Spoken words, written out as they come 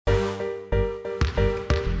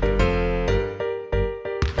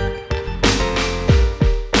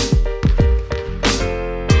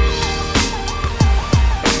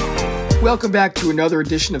Welcome back to another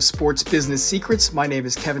edition of Sports Business Secrets. My name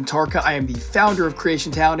is Kevin Tarka. I am the founder of Creation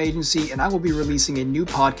Talent Agency, and I will be releasing a new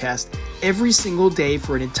podcast every single day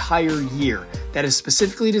for an entire year that is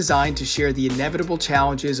specifically designed to share the inevitable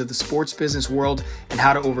challenges of the sports business world and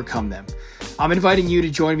how to overcome them. I'm inviting you to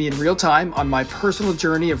join me in real time on my personal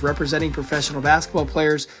journey of representing professional basketball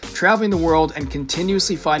players, traveling the world, and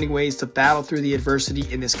continuously finding ways to battle through the adversity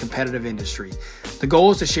in this competitive industry. The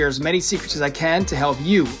goal is to share as many secrets as I can to help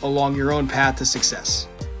you along your own path to success.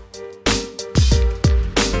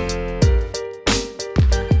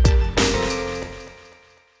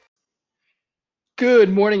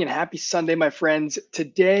 Good morning and happy Sunday, my friends.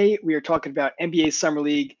 Today we are talking about NBA Summer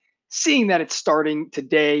League. Seeing that it's starting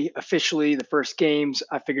today, officially, the first games,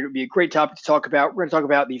 I figured it would be a great topic to talk about. We're going to talk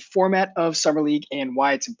about the format of Summer League and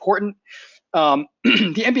why it's important. The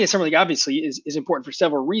NBA Summer League obviously is important for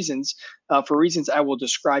several reasons, for reasons I will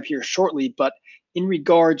describe here shortly. But in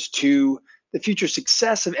regards to the future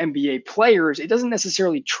success of NBA players, it doesn't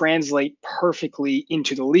necessarily translate perfectly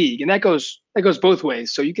into the league. And that goes both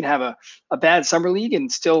ways. So you can have a bad summer league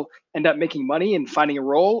and still end up making money and finding a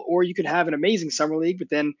role, or you could have an amazing summer league, but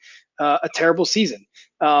then a terrible season,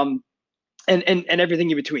 and everything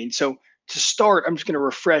in between. So to start, I'm just going to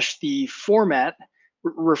refresh the format,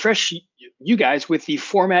 refresh you guys with the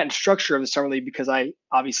format and structure of the summer league, because I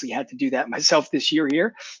obviously had to do that myself this year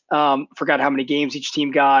here. Forgot how many games each team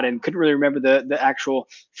got and couldn't really remember the actual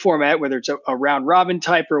format, whether it's a round robin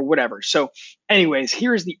type or whatever. So anyways,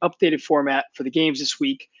 here's the updated format for the games this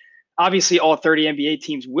week. Obviously, all 30 NBA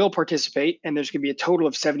teams will participate, and there's going to be a total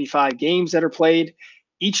of 75 games that are played.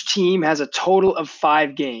 Each team has a total of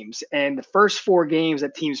 5 games, and the first 4 games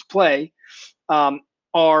that teams play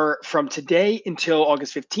are from today until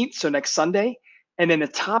August 15th, so next Sunday. And then the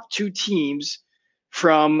top 2 teams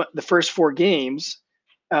from the first 4 games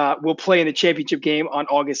will play in the championship game on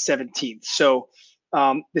August 17th. So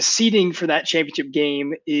the seeding for that championship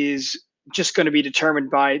game is just going to be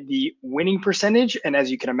determined by the winning percentage. And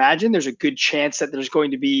as you can imagine, there's a good chance that there's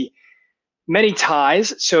going to be many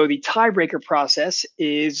ties. So the tiebreaker process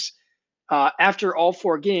is after all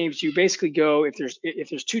 4 games, you basically go, if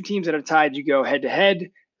there's 2 teams that are tied, you go head to head,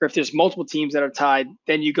 or if there's multiple teams that are tied,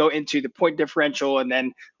 then you go into the point differential, and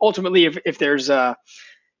then ultimately, if there's a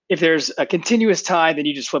continuous tie, then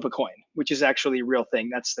you just flip a coin, which is actually a real thing.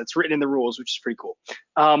 That's written in the rules, which is pretty cool.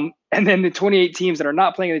 And then the 28 teams that are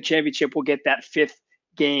not playing in the championship will get that 5th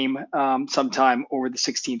game sometime over the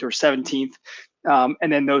 16th or 17th,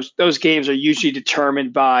 and then those games are usually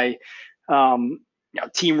determined by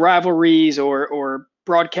team rivalries or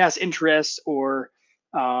broadcast interests, or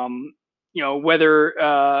whether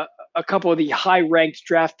a couple of the high-ranked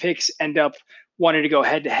draft picks end up wanting to go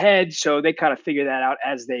head-to-head. So they kind of figure that out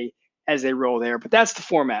as they roll there. But that's the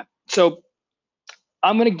format. So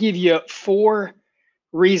I'm going to give you 4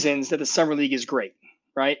 reasons that the Summer League is great,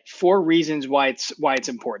 right? 4 reasons why it's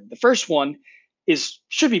important. The first one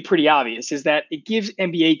should be pretty obvious, is that it gives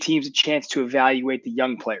NBA teams a chance to evaluate the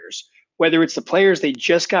young players, whether it's the players they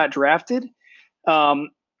just got drafted,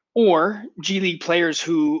 or G League players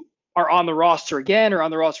who are on the roster again or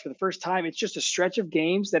on the roster for the first time. It's just a stretch of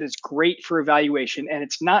games that is great for evaluation. And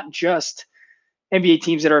it's not just NBA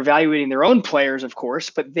teams that are evaluating their own players, of course,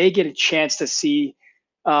 but they get a chance to see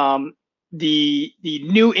the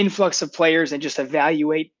new influx of players and just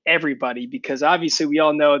evaluate everybody, because obviously we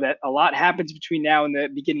all know that a lot happens between now and the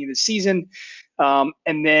beginning of the season,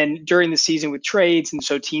 and then during the season with trades, and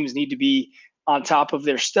so teams need to be on top of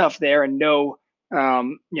their stuff there and know,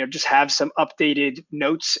 just have some updated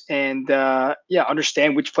notes and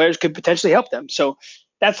understand which players could potentially help them. So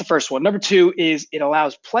that's the first one. Number 2 is it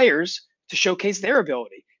allows players to showcase their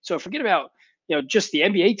ability. So forget about just the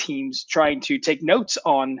NBA teams trying to take notes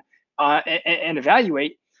on and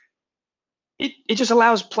evaluate. It just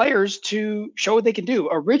allows players to show what they can do.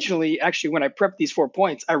 Originally, actually, when I prepped these 4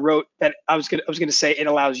 points, I wrote that I was gonna say it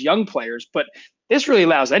allows young players, but this really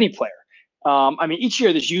allows any player. Each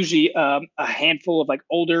year there's usually a handful of like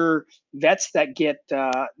older vets that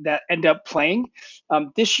that end up playing.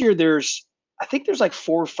 This year I think there's like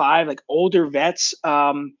 4 or 5 like older vets.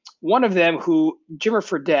 One of them, who Jimmer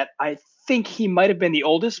Fredette, I think he might have been the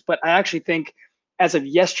oldest, but I actually think as of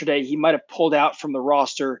yesterday he might have pulled out from the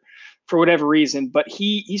roster for whatever reason. But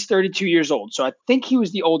he's 32 years old, so I think he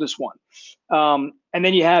was the oldest one. And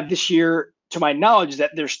then you have this year, to my knowledge,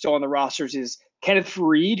 that they're still on the rosters is Kenneth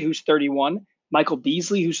Faried, who's 31, Michael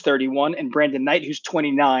Beasley, who's 31, and Brandon Knight, who's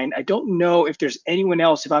 29. I don't know if there's anyone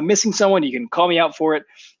else. If I'm missing someone, you can call me out for it.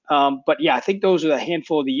 But yeah, I think those are the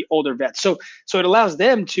handful of the older vets. So it allows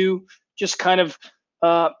them to just kind of,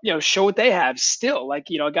 show what they have still. Like,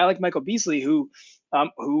 a guy like Michael Beasley, who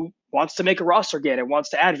wants to make a roster again and wants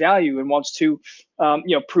to add value and wants to,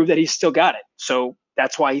 prove that he's still got it. So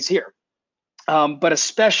that's why he's here. But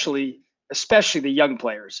especially the young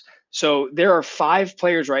players. So there are 5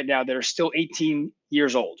 players right now that are still 18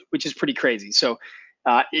 years old, which is pretty crazy. So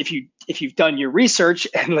if you've done your research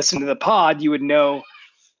and listened to the pod, you would know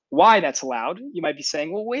why that's allowed. You might be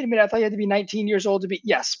saying, well, wait a minute, I thought you had to be 19 years old to be.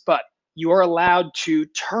 Yes, but you are allowed to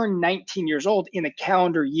turn 19 years old in the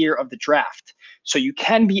calendar year of the draft. So you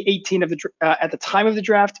can be 18 at the time of the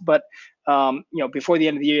draft, but before the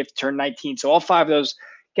end of the year, you have to turn 19. So all 5 of those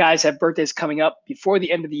guys have birthdays coming up before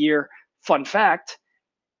the end of the year. Fun fact,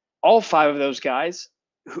 all 5 of those guys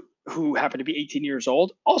who happen to be 18 years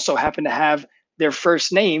old also happen to have their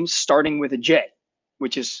first names starting with a J,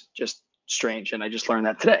 which is just strange. And I just learned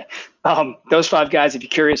that today. Those 5 guys, if you're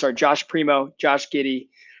curious, are Josh Primo, Josh Giddey,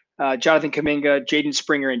 Jonathan Kuminga, Jaden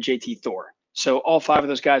Springer, and JT Thor. So all 5 of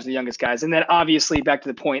those guys are the youngest guys. And then obviously back to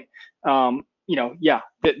the point, the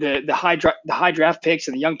high draft picks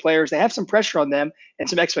and the young players, they have some pressure on them and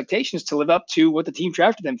some expectations to live up to what the team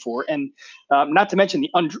drafted them for. And not to mention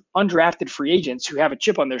the undrafted free agents who have a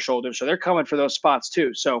chip on their shoulder. So they're coming for those spots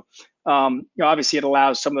too. So, obviously it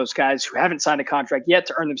allows some of those guys who haven't signed a contract yet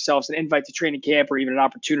to earn themselves an invite to training camp or even an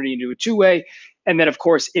opportunity to do a 2-way. And then, of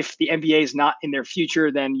course, if the NBA is not in their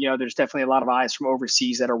future, then, there's definitely a lot of eyes from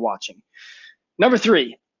overseas that are watching. Number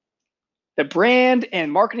 3, the brand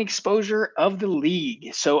and marketing exposure of the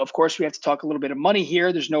league. So, of course, we have to talk a little bit of money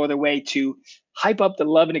here. There's no other way to hype up the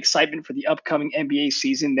love and excitement for the upcoming NBA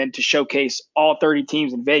season than to showcase all 30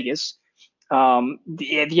 teams in Vegas. The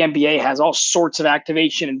NBA has all sorts of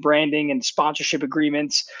activation and branding and sponsorship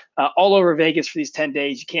agreements all over Vegas for these 10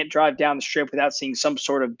 days. You can't drive down the strip without seeing some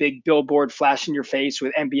sort of big billboard flash in your face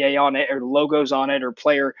with NBA on it or logos on it or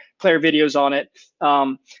player videos on it.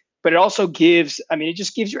 But it also it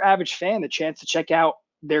just gives your average fan the chance to check out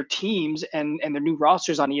their teams and their new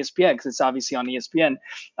rosters on ESPN, because it's obviously on ESPN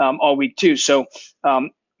all week too. So,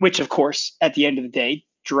 which of course, at the end of the day,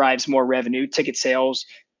 drives more revenue, ticket sales,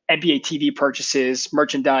 NBA TV purchases,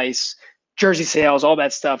 merchandise, jersey sales, all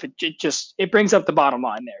that stuff. It brings up the bottom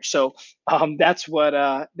line there. So that's what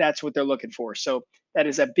they're looking for. So that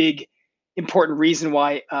is a big, important reason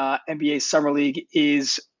why NBA Summer League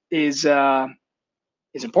is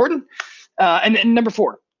important. And number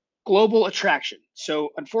 4, global attraction. So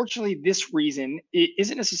unfortunately, this reason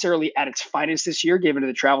isn't necessarily at its finest this year, given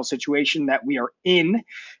the travel situation that we are in.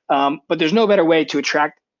 But there's no better way to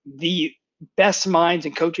attract the best minds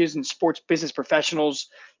and coaches and sports business professionals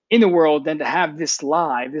in the world than to have this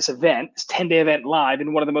event, this 10-day event live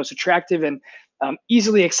in one of the most attractive and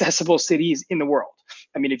easily accessible cities in the world.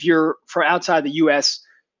 I mean, if you're from outside the U.S.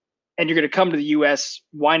 and you're going to come to the U.S.,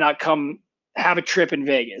 why not come have a trip in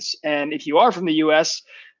Vegas? And if you are from the U.S.,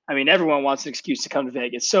 I mean, everyone wants an excuse to come to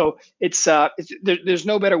Vegas. So there's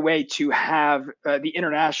no better way to have the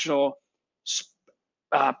international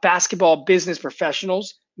basketball business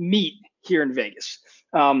professionals meet here in Vegas.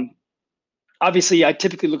 Obviously, I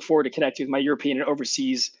typically look forward to connecting with my European and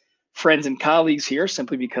overseas friends and colleagues here,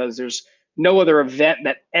 simply because there's no other event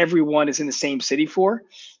that everyone is in the same city for.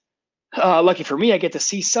 Lucky for me, I get to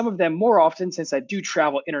see some of them more often since I do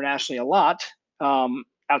travel internationally a lot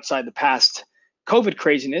outside the past COVID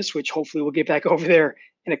craziness, which hopefully we'll get back over there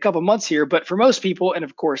in a couple months here. But for most people, and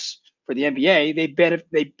of course for the NBA,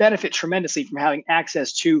 they benefit tremendously from having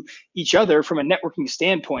access to each other from a networking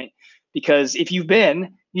standpoint. Because if you've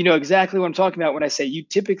been, you know exactly what I'm talking about when I say you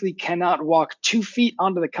typically cannot walk 2 feet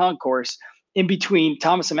onto the concourse in between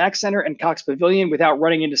Thomas and Mack Center and Cox Pavilion without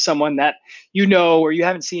running into someone that you know or you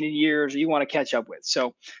haven't seen in years or you want to catch up with.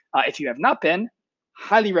 So if you have not been,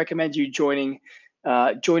 highly recommend you joining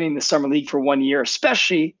the Summer League for 1 year,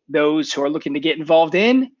 especially those who are looking to get involved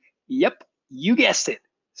in, yep, you guessed it,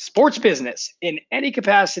 sports business in any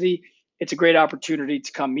capacity. It's a great opportunity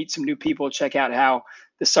to come meet some new people, check out how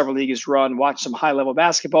the Summer League is run, watch some high-level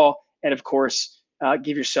basketball, and of course,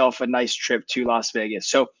 give yourself a nice trip to Las Vegas.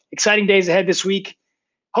 So exciting days ahead this week.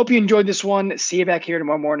 Hope you enjoyed this one. See you back here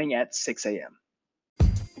tomorrow morning at 6 a.m.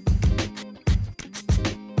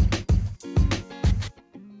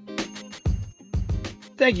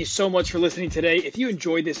 Thank you so much for listening today. If you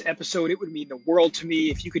enjoyed this episode, it would mean the world to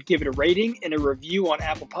me if you could give it a rating and a review on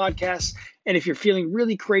Apple Podcasts. And if you're feeling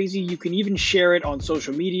really crazy, you can even share it on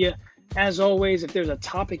social media. As always, if there's a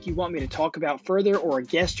topic you want me to talk about further or a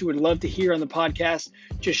guest you would love to hear on the podcast,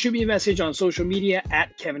 just shoot me a message on social media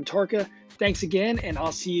at Kevin Tarka. Thanks again, and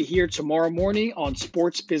I'll see you here tomorrow morning on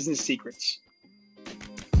Sports Business Secrets.